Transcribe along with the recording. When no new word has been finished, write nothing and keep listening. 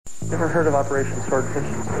Never heard of Operation Swordfish?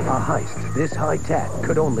 A heist this high-tech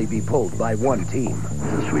could only be pulled by one team.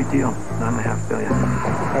 It's a sweet deal. $9.5 billion.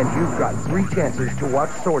 And you've got 3 chances to watch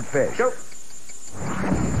Swordfish. Go!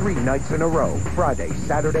 3 nights in a row, Friday,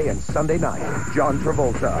 Saturday, and Sunday night. John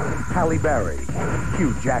Travolta, Halle Berry,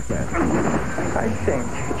 Hugh Jackman. I think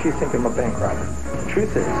that you think I'm a bank robber.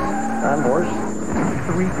 Truth is, I'm worse.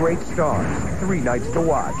 3 great stars, 3 nights to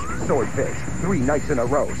watch. Swordfish, 3 nights in a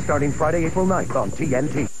row, starting Friday, April 9th on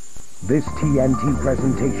TNT. This TNT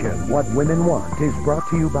presentation, What Women Want, is brought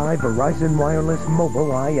to you by Verizon Wireless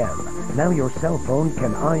Mobile IM. Now your cell phone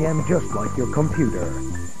can IM just like your computer.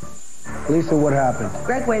 Lisa, what happened?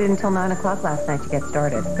 Greg waited until 9 o'clock last night to get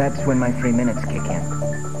started. That's when my 3 minutes kick in.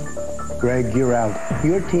 Greg, you're out.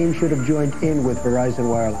 Your team should have joined in with Verizon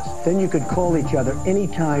Wireless. Then you could call each other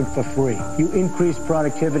anytime for free. You increase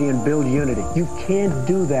productivity and build unity. You can't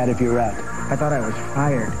do that if you're out. I thought I was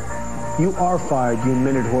fired. You are fired, you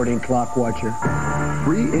minute-hoarding clock watcher.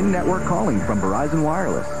 Free in-network calling from Verizon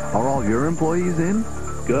Wireless. Are all your employees in?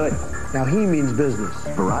 Good. Now he means business.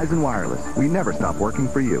 Verizon Wireless. We never stop working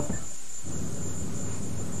for you.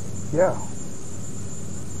 Yeah.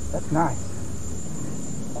 That's nice.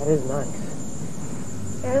 That is nice.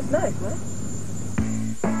 Yeah, it's nice, man.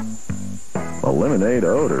 Eliminate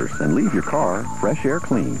odors and leave your car fresh air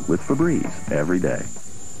clean with Febreze every day.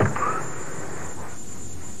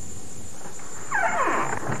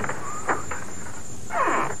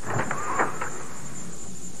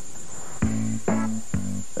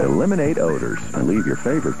 Eliminate odors and leave your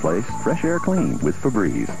favorite place fresh air clean with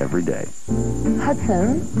Febreze every day.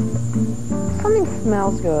 Hudson, something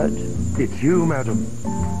smells good. It's you, madam.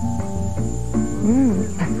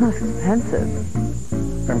 That smells expensive.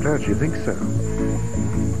 I'm glad you think so.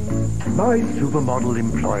 My supermodel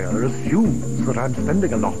employer assumes that I'm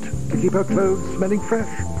spending a lot to keep her clothes smelling fresh,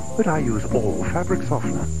 but I use all fabric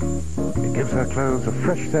softener. It gives her clothes a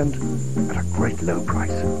fresh scent at a great low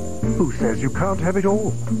price. Who says you can't have it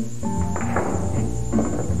all?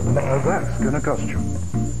 Now that's gonna cost you.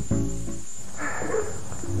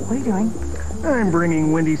 What are you doing? I'm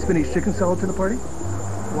bringing Wendy's spinach chicken salad to the party.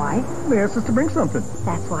 Why? They asked us to bring something.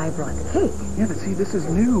 That's why I brought the cake. Yeah, but see, this is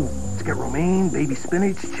new. It's got romaine, baby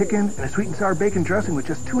spinach, chicken, and a sweet and sour bacon dressing with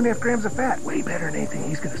just 2.5 grams of fat. Way better than anything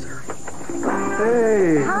he's gonna serve.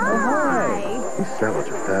 Hey! Hi! Oh, hi! These salads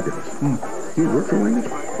are fabulous. You work for Wendy's?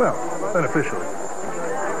 Well, unofficially.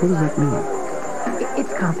 What does that mean?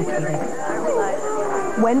 It's complicated.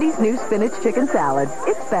 Wendy's new spinach chicken salad.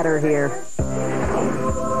 It's better here.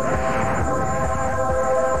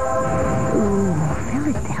 Ooh,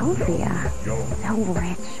 Philadelphia. So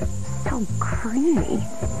rich, so creamy,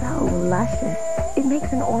 so luscious. It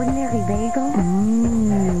makes an ordinary bagel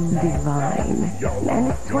divine. And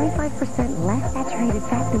it's 25% less saturated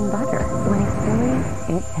fat than butter. When it's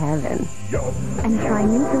Philly, it's heaven. And try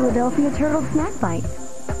new Philadelphia Turtle Snack Bites.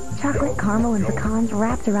 Chocolate, caramel, and pecans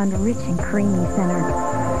wrapped around a rich and creamy center.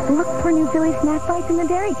 Look for new Philly Snack Bites in the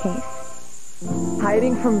dairy case.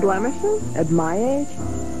 Hiding from blemishes? At my age?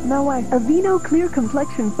 No way. Aveeno Clear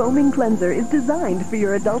Complexion Foaming Cleanser is designed for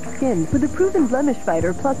your adult skin with a proven blemish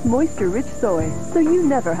fighter plus moisture-rich soy, so you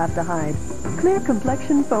never have to hide. Clear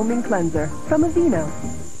Complexion Foaming Cleanser from Aveeno.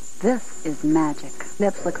 This is magic.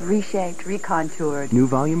 Lips look reshaped, recontoured. New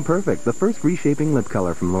Volume Perfect, the first reshaping lip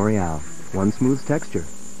color from L'Oreal. 1 smooths texture.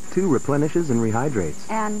 2 replenishes and rehydrates.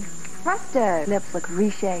 And presto! Lips look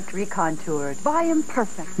reshaped, recontoured. Volume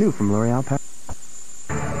Perfect. New from L'Oreal Paris.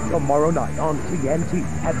 Tomorrow night on TNT.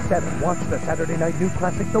 At 7, watch the Saturday night new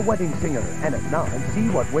classic, The Wedding Singer. And at 9, see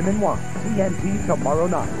What Women Want. TNT tomorrow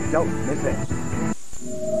night. Don't miss it.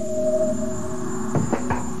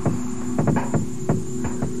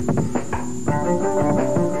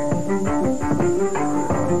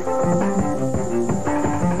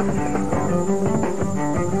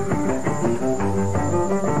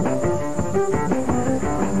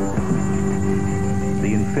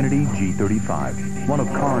 G35, one of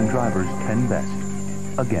car and driver's 10 best.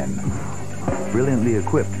 Again, brilliantly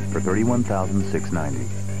equipped for $31,690.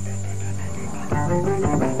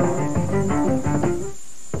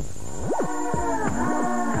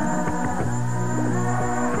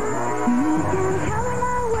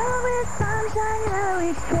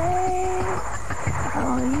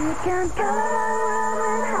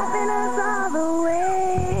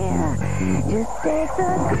 Just take the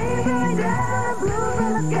green and the blue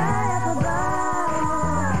from the sky up above.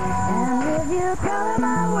 And if you color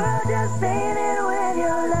my world, just paint it with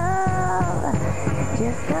your love.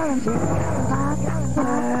 Just color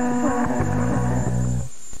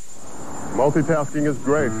Multitasking is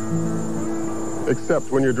great,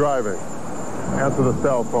 except when you're driving. Answer the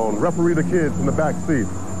cell phone, referee the kids in the back seat,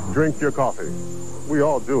 Drink your coffee. We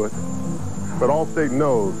all do it. But Allstate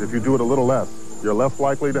knows if you do it a little less, you're less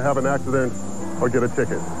likely to have an accident or get a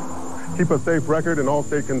ticket. Keep a safe record and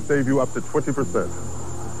Allstate can save you up to 20%.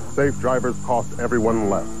 Safe drivers cost everyone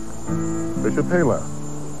less. They should pay less.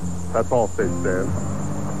 That's Allstate stands.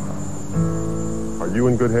 Are you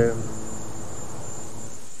in good hands?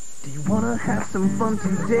 Do you wanna have some fun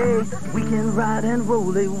today? We can ride and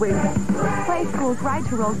roll away. Play School's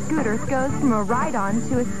ride-to-roll scooters goes from a ride-on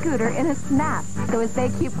to a scooter in a snap. So as they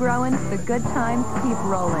keep growing, the good times keep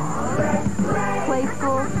rolling. Play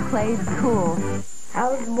School plays cool. I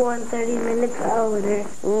was born 30 minutes older.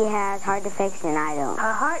 He has heart defects and I don't.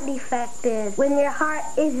 A heart defect is when your heart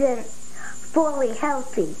isn't fully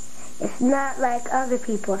healthy. It's not like other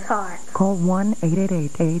people's hearts. Call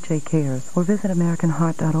 1-888-AHA-CARES or visit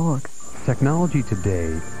AmericanHeart.org. Technology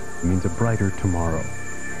today means a brighter tomorrow.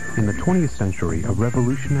 In the 20th century, a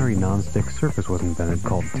revolutionary non-stick surface was invented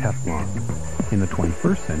called Teflon. In the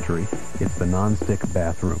 21st century, it's the non-stick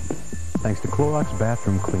bathroom. Thanks to Clorox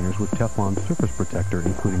bathroom cleaners with Teflon surface protector,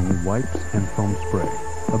 including new wipes and foam spray.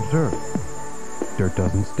 Observe. Dirt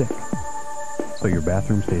doesn't stick. So your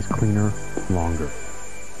bathroom stays cleaner longer.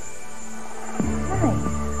 Nice.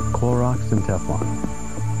 Clorox and Teflon.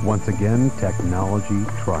 Once again, technology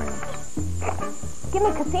triumphs. Give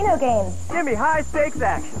me casino games. Give me high stakes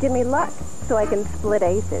action. Give me luck so I can split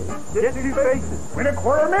aces. Get two faces. Win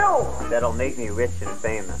 $250,000. That'll make me rich and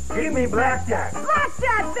famous. Give me blackjack.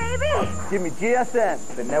 Blackjack, baby! Give me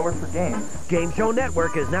GSN, the network for games. Game Show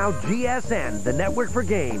Network is now GSN, the network for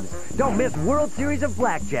games. Don't miss World Series of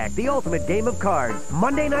Blackjack, the ultimate game of cards.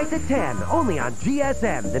 Monday nights at 10, only on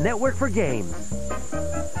GSN, the network for games.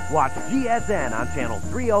 Watch GSN on channel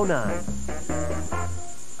 309.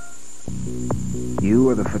 You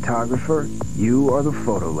are the photographer, you are the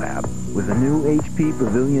photo lab. With a new HP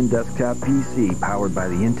Pavilion desktop PC powered by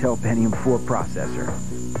the Intel Pentium 4 processor.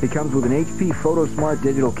 It comes with an HP PhotoSmart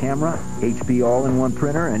digital camera, HP all-in-one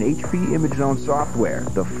printer, and HP Image Zone software.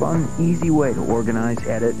 The fun, easy way to organize,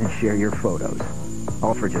 edit, and share your photos.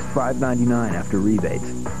 All for just $5.99 after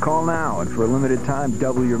rebates. Call now and for a limited time,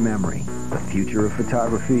 double your memory. The future of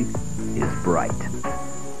photography is bright.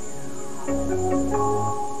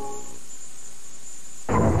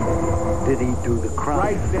 Did he do the crime?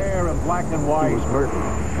 Right there in black and white. He was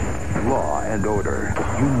murdered. Law and Order.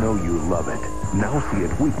 You know you love it. Now see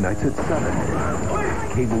it weeknights at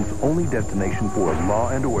 7. Cable's only destination for Law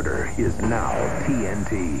and Order is now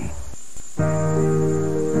TNT.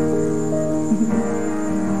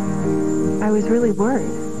 I was really worried.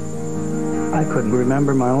 I couldn't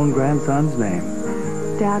remember my own grandson's name.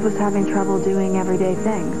 Dad was having trouble doing everyday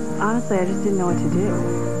things. Honestly, I just didn't know what to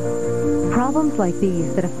do. Problems like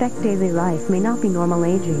these that affect daily life may not be normal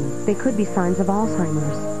aging. They could be signs of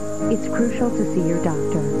Alzheimer's. It's crucial to see your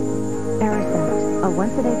doctor. Aricept, a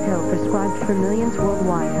once-a-day pill prescribed for millions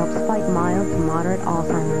worldwide, helps fight mild to moderate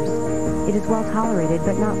Alzheimer's. It is well tolerated,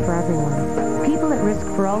 but not for everyone. People at risk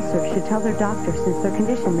for ulcers should tell their doctor since their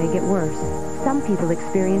condition may get worse. Some people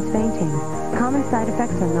experience fainting. Common side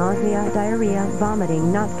effects are nausea, diarrhea,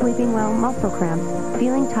 vomiting, not sleeping well, muscle cramps,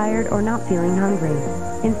 feeling tired, or not feeling hungry.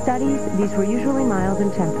 In studies, these were usually mild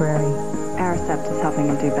and temporary. Aricept is helping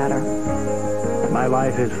him do better. My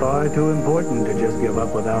life is far too important to just give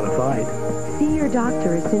up without a fight. See your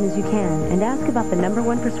doctor as soon as you can and ask about the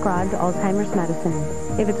 #1 prescribed Alzheimer's medicine.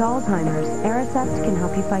 If it's Alzheimer's, Aricept can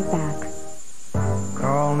help you fight back.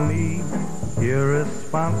 Call me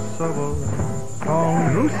irresponsible.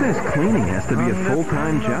 Who says cleaning has to be a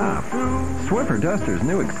full-time job? Swiffer Duster's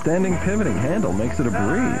new extending pivoting handle makes it a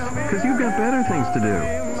breeze, because you've got better things to do.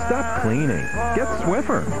 Stop cleaning. Get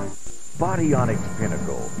Swiffer. Body Onyx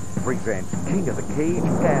Pinnacle presents King of the Cage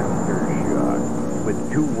After Shot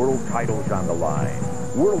with 2 world titles on the line.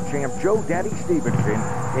 World champ Joe Daddy Stevenson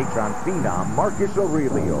takes on Phenom Marcus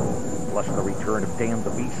Aurelio. Plus the return of Dan the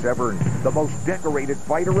Beast Severn, the most decorated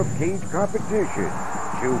fighter of cage competition.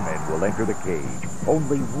 2 men will enter the cage.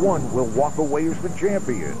 Only one will walk away as the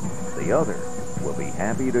champion. The other will be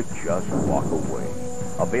happy to just walk away.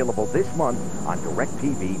 Available this month on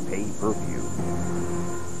DirecTV pay-per-view.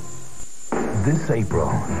 This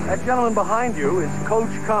April, That gentleman behind you is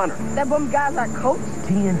Coach Connor. That bum guy's our coach?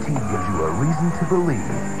 TNT gives you a reason to believe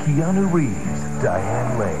Keanu Reeves,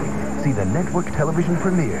 Diane Lane. See the network television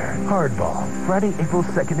premiere, Hardball, Friday, April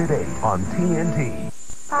 2nd at 8 on TNT.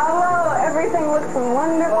 Hello, everything looks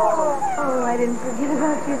wonderful. Oh, I didn't forget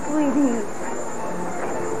about you, sweetie.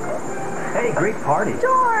 Hey, great party.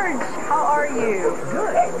 George, how are you?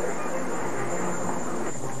 Good.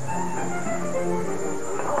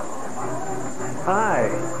 Hi.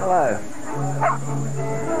 Hello.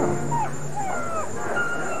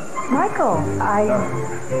 Michael,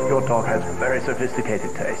 Your dog has very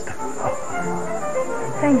sophisticated taste.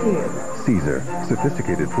 Thank you. Caesar,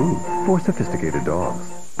 sophisticated food for sophisticated dogs.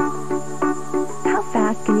 How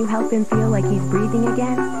fast can you help him feel like he's breathing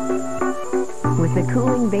again? With the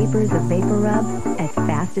cooling vapors of Vapor Rub, as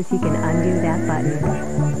fast as he can undo that button.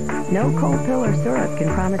 No cold pill or syrup can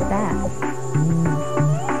promise that.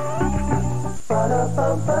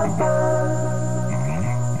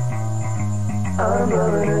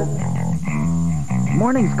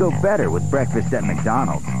 Mornings go better with breakfast at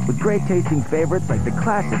McDonald's, with great tasting favorites like the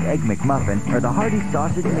classic Egg McMuffin or the hearty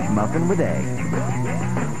Sausage McMuffin with egg.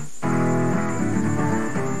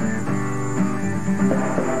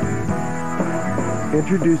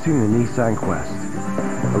 Introducing the Nissan Quest,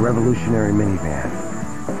 a revolutionary minivan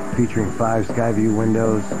featuring 5 Skyview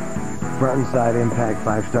windows, front and side impact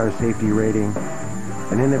 5-star safety rating,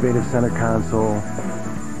 an innovative center console,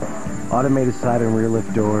 automated side and rear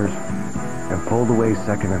lift doors, and fold-away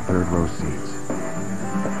second and third row seats.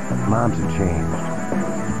 Moms have changed.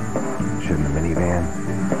 Shouldn't the minivan?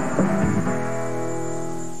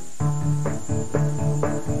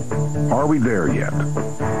 Are we there yet?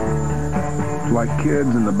 Like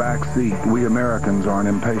kids in the back seat, we Americans are an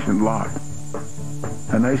impatient lot.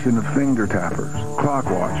 A nation of finger tappers, clock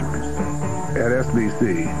watchers. At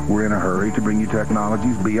SBC, we're in a hurry to bring you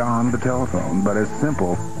technologies beyond the telephone, but as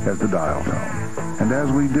simple as the dial tone. And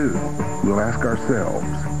as we do, we'll ask ourselves,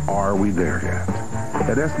 are we there yet?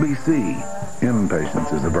 At SBC,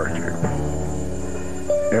 impatience is a virtue.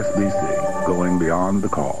 SBC, going beyond the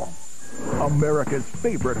call. America's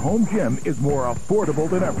favorite home gym is more affordable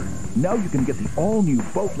than ever. Now you can get the all-new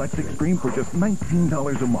Bowflex Extreme for just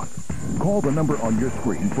 $19 a month. Call the number on your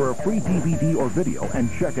screen for a free DVD or video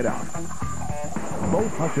and check it out.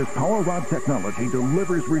 Bowflex's Power Rod technology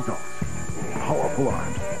delivers results. Powerful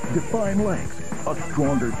arms, defined legs, a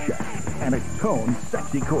stronger chest, and a toned,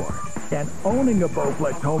 sexy core. And owning a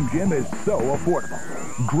Bowflex home gym is so affordable.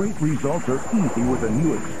 Great results are easy with a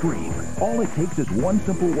new Extreme. All it takes is one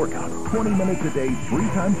simple workout, 20 minutes a day, 3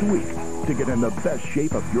 times a week, to get in the best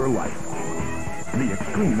shape of your life. The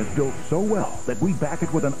Extreme is built so well that we back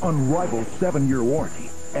it with an unrivaled 7-year warranty.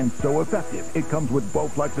 And so effective, it comes with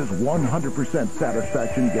Bowflex's 100%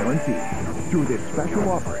 satisfaction guarantee. Through this special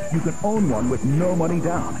offer, you can own one with no money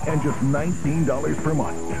down and just $19 per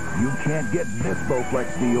month. You can't get this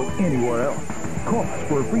Bowflex deal anywhere else. Call us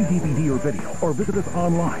for a free DVD or video, or visit us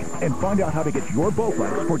online and find out how to get your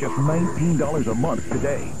Bowflex for just $19 a month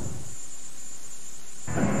today.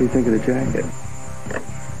 What do you think of the jacket?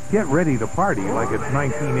 Get ready to party like it's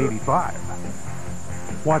 1985.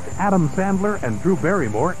 Watch Adam Sandler and Drew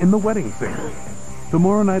Barrymore in The Wedding Singer.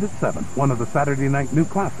 Tomorrow night at 7, one of the Saturday night new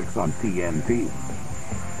classics on TNT.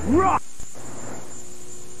 Rock!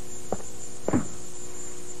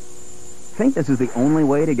 Think this is the only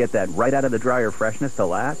way to get that right out of the dryer freshness to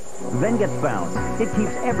last? Then get Bounce. It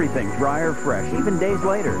keeps everything dryer fresh, even days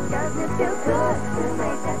later. Doesn't it feel good to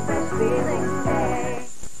make that fresh feeling stay?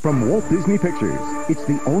 From Walt Disney Pictures, it's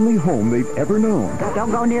the only home they've ever known. Don't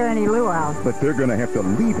go near any luau's. But they're going to have to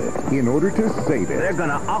leave it in order to save it. They're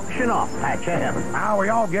gonna auction off Patch of Heaven. How we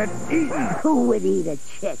all get eaten. Who would eat a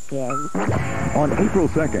chicken? On April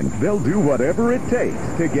 2nd, they'll do whatever it takes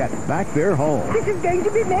to get back their home. This is going to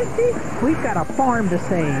be messy. We've got a farm to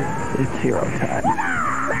save. It's hero time.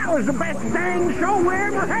 That was the best dang show we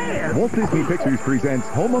ever had. Walt Disney Pictures presents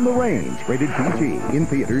Home on the Range, rated PG, in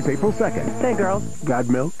theaters April 2nd. Hey, girls. Got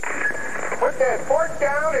milk? Put that fork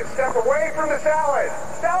down and step away from the salad.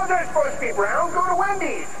 Salads aren't supposed to be brown. Go to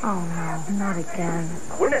Wendy's. Oh, no, not again.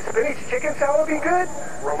 Wouldn't a spinach chicken salad be good?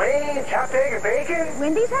 Romaine, chopped egg, and bacon?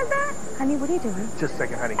 Wendy's has that? Honey, what are you doing? Just a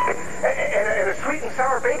second, honey. And a sweet and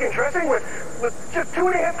sour bacon dressing with just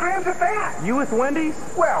 2.5 grams of fat. You with Wendy's?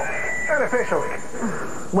 Well, unofficially.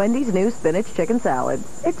 Wendy's new spinach chicken salad.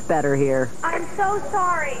 It's better here. I'm so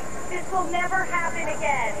sorry. This will never happen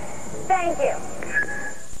again. Thank you.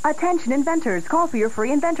 Attention inventors, call for your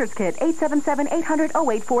free Inventors Kit,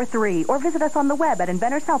 877-800-0843, or visit us on the web at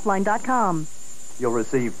inventorshelpline.com. You'll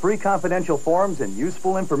receive free confidential forms and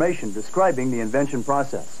useful information describing the invention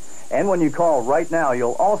process. And when you call right now,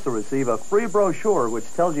 you'll also receive a free brochure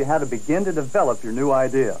which tells you how to begin to develop your new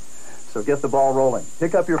idea. So get the ball rolling.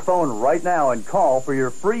 Pick up your phone right now and call for your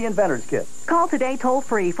free Inventors Kit. Call today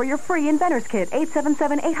toll-free for your free Inventors Kit,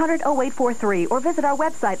 877-800-0843, or visit our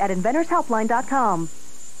website at inventorshelpline.com.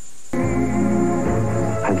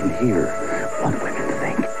 I can hear what women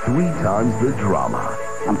think. 3 times the drama.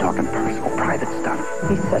 I'm talking personal, private stuff.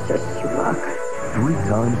 He's such a schmuck. 3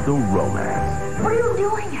 times the romance. What are you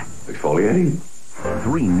doing? Exfoliating.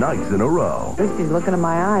 3 nights in a row. At least he's looking in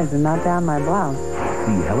my eyes and not down my blouse.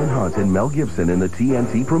 See Helen Hunt and Mel Gibson in the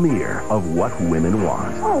TNT premiere of What Women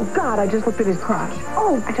Want. Oh, God, I just looked at his crotch.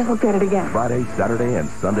 Oh, I just looked at it again. Friday, Saturday, and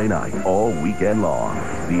Sunday night, all weekend long.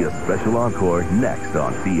 See a special encore next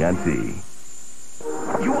on TNT.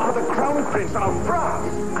 You are the Crown Prince of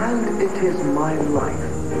France. And it is my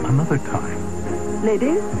life. Another time.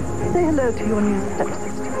 Ladies, say hello to your new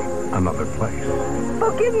stepsister. Another place.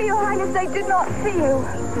 Forgive me, Your Highness, I did not see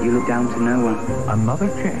you. You look down to no one. Another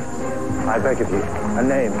chance. I beg of you, a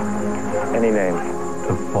name. Any name.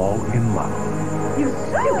 To fall in love. You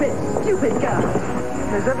stupid girl.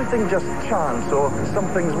 Is everything just chance or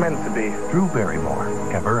something's meant to be? Drew Barrymore,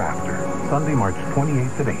 Ever After. Sunday, March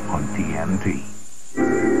 28th at 8 on TNT.